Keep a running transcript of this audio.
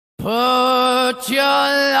Put your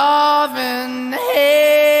loving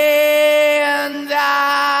hand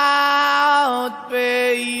out,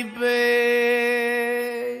 baby,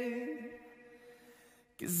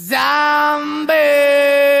 'cause I'm begging.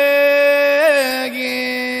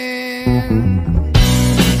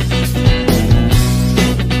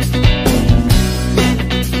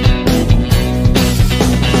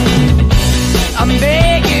 I'm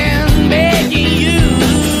begging, begging you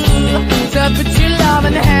to put your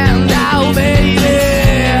loving hand out, baby.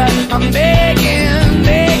 I'm begging,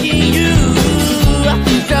 begging you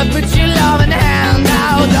to put your loving hand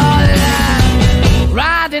out, darling.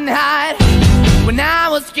 Riding high when I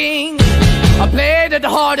was king, I played it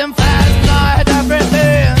hard and fast, I had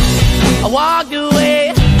everything. I walked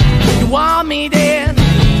away, you want me then,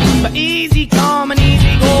 but easy come and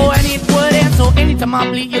easy go, and it wouldn't. So anytime I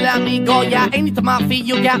bleed, you let me go. Yeah, anytime I feel,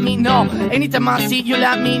 you got me, no. Anytime I see, you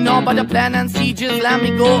let me know. But the plan and see, just let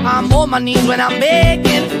me go. I'm on my knees when I'm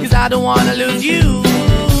begging, 'cause I don't wanna lose you.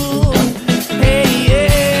 Hey,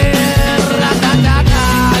 yeah, ratatata,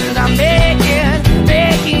 'cause I'm begging,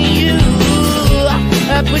 begging you.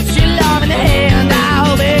 Put your love in the hand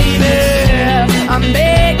out, baby. I'm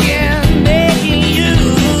begging, begging you.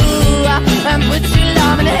 Put your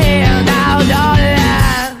love in the hand out, darling.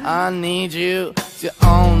 I need you to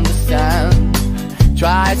understand.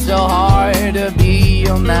 Tried so hard to be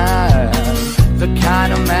your man, the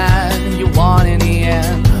kind of man you want in the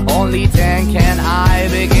end. Only then can I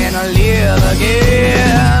begin to live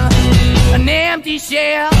again. An empty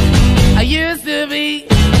shell I used to be,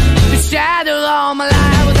 the shadow all my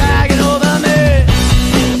life was hanging over me.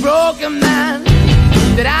 A broken man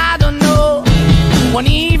that I don't know, won't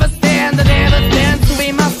even stand, that never stands to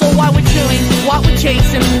be my soul. Why we chewing, why we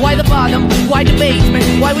chasing, why the bottom, why the basement,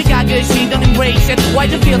 why we got good, she don't embrace it, why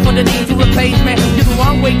the feel for the need to replace me. You're the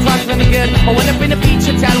wrong way, trying to be good. I went up in a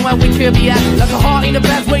feature town where we could be at, like a heart in a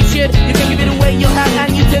bad way, shit. You can give it away, you have,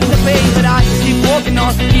 and you take the bait. But I keep walking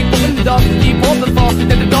on, keep opening the door, keep open for,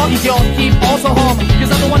 that the door is yours, keep also home,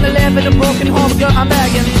 'cause I'm the one that live in a broken home. Girl, I'm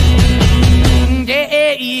begging,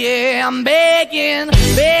 yeah, yeah, I'm begging,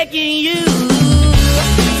 begging you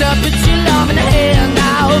to put your love in the hand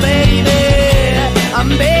now, baby.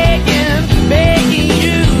 I'm begging, begging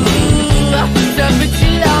you to put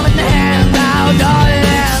your love in the hand now,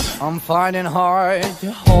 darling. I'm finding hard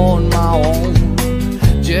to hold my own,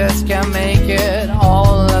 just can't make it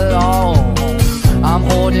all alone. I'm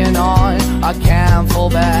holding on, I can't fall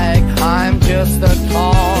back. I'm just a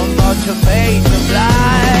call, but your face is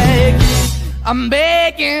black. I'm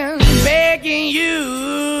begging, begging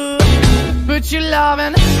you, put your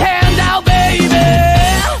loving hand out, baby.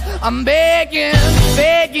 I'm begging,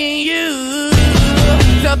 begging you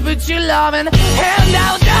to put your loving hand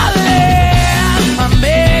out, darling. I'm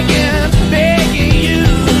begging, begging you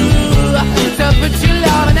to put your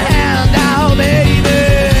loving hand out, baby.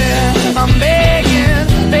 I'm begging,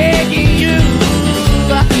 begging you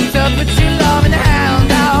to put your loving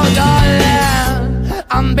hand out, darling.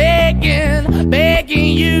 I'm begging, begging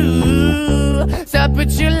you to put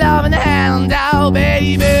your loving hand out,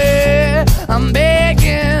 baby. I'm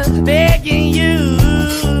begging, begging you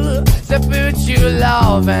to put your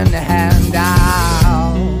loving hand out.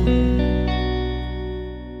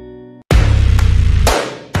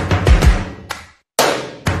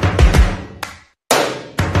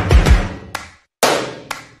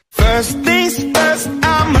 First things first,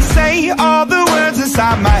 I'ma say all the words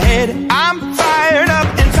inside my head. I'm fired up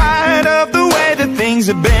and tired of the way that things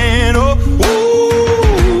have been. Oh,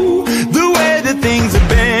 ooh, the way that things have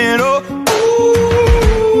been. Oh,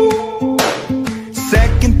 ooh.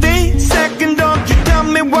 Second thing, second, don't you tell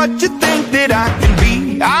me what you think that I can be.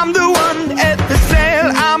 I'm the one at the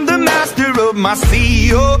sail, I'm the master of my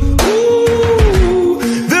sea. Oh, ooh,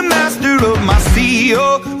 the master of my sea.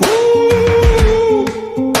 Oh, ooh.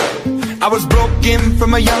 I was broken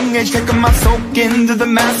from a young age, taking my soak into the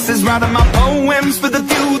masses, writing my poems for the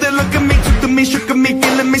few that look at me, took to me, shook at me,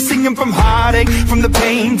 feeling me, singing from heartache, from the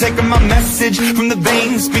pain, taking my message from the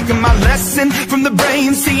veins, speaking my lesson from the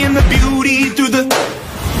brain, seeing the beauty through the...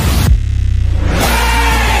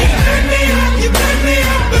 Hey, turn me up, you turn me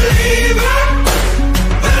up, believer,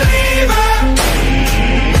 believer.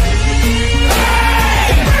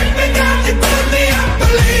 Hey, turn me down, you turn me up,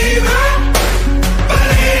 believer,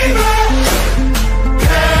 believer.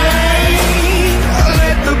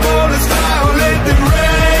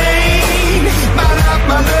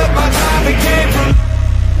 My love, my time, it came from.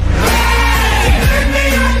 Hey, burn me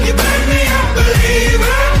up, you burn me up,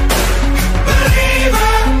 believer,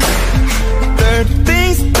 believer. Third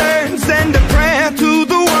things third, send a prayer to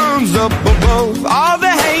the ones up above. All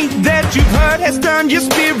the hate that you've heard has turned your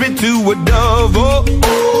spirit spirit to a dove. Oh,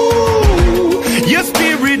 ooh, your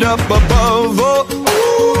spirit up above. Oh, ooh.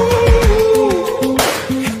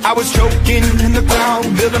 I was choking in the crowd,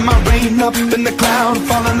 building my rain up in the cloud,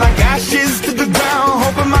 falling like ashes to the ground,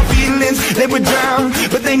 hoping my feelings, they would drown.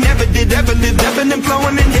 But they never did, ever lived, ebbing and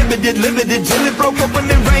flowing, inhibited, limited, till it broke up when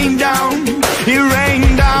it rained down. It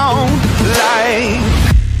rained down like,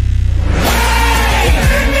 hey,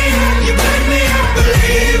 you made me a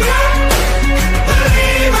believer,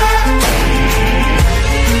 believer.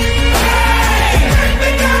 Hey,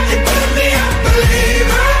 you made me a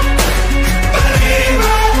believer,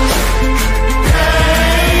 believer.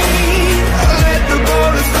 Hey, let the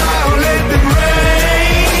borders down, let them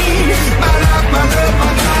rain. My love, my love, my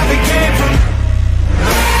love, it came from.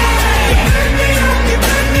 Hey, you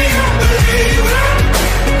made me a believer,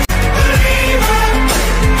 believer.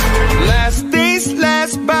 Last days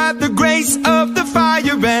last by the grace of the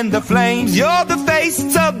fire and the flames. You're the face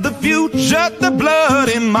of the future, the blood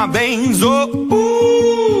in my veins. Oh,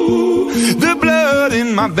 ooh, the blood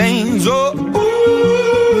in my veins. Oh, ooh.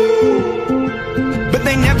 But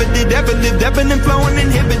they never did, ever lived, ebbing and flowing,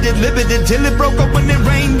 inhibited, limited, till it broke up when it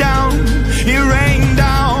rained down. It rained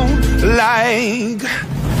down like, hey,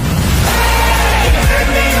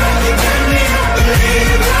 you made me a believer,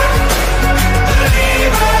 believer.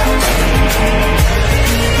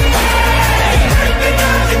 Hey,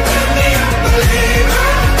 you made me a believer, believer.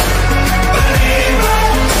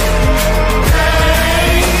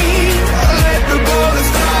 Hey, let the borders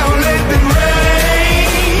down, let them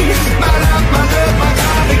rain. My love, my love, my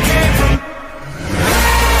love, it came from.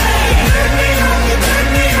 Hey, you made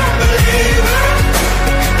me a believer,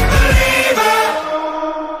 believer.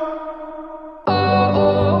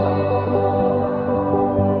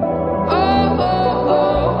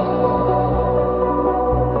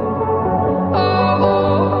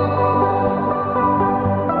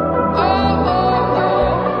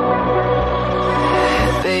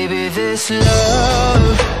 Baby, this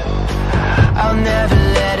love, I'll never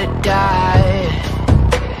let it die.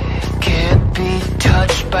 Can't be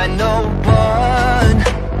touched by no one.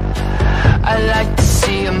 I like to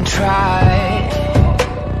see them try.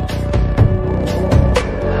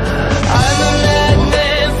 I'm a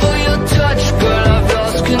madman for your touch, girl, I've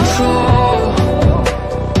lost control.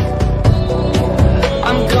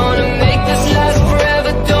 I'm gonna make this last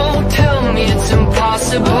forever, don't tell me it's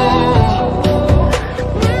impossible.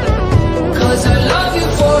 Cause I love you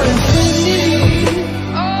for infinity.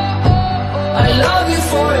 I love you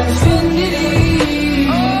for infinity.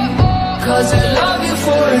 Cause I love you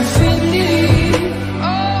for infinity.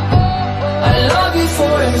 I love you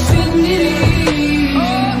for infinity.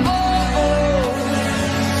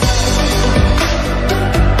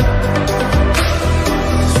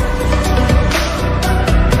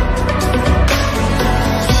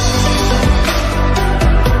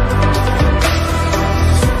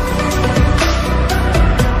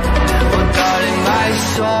 Well, darling, my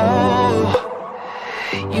soul,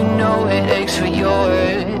 you know it aches for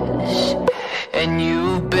yours, and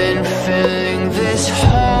you've been filling this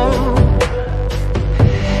hole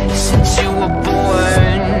since you were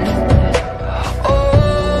born.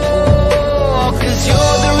 Oh, 'cause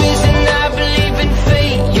you're the reason I believe in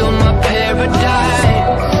fate. You're my paradise,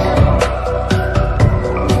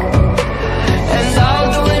 and I'll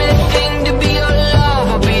do anything to be your love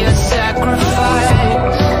or be a sacrifice.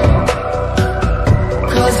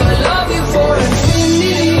 'Cause I love you for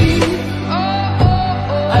infinity.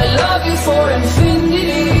 I love you for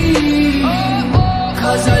infinity.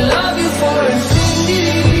 'Cause I love you for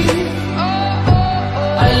infinity.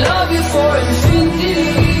 I love you for infinity.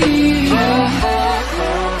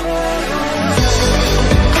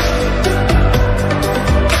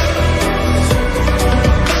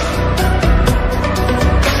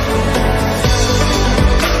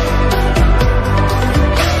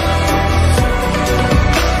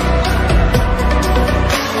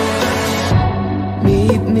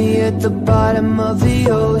 Meet me at the bottom of the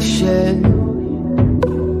ocean,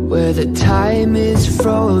 where the time is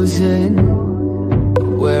frozen,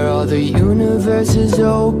 where all the universe is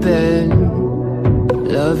open.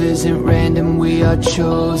 Love isn't random, we are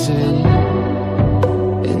chosen,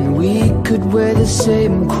 and we could wear the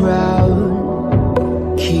same crown.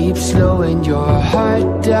 Keep slowing your heart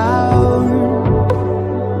down.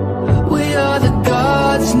 We are the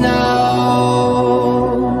gods now.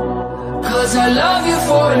 'Cause I love you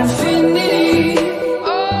for infinity.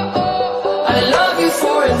 I love you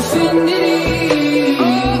for infinity.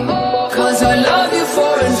 'Cause I love you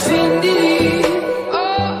for infinity.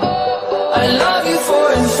 I love you for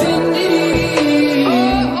infinity.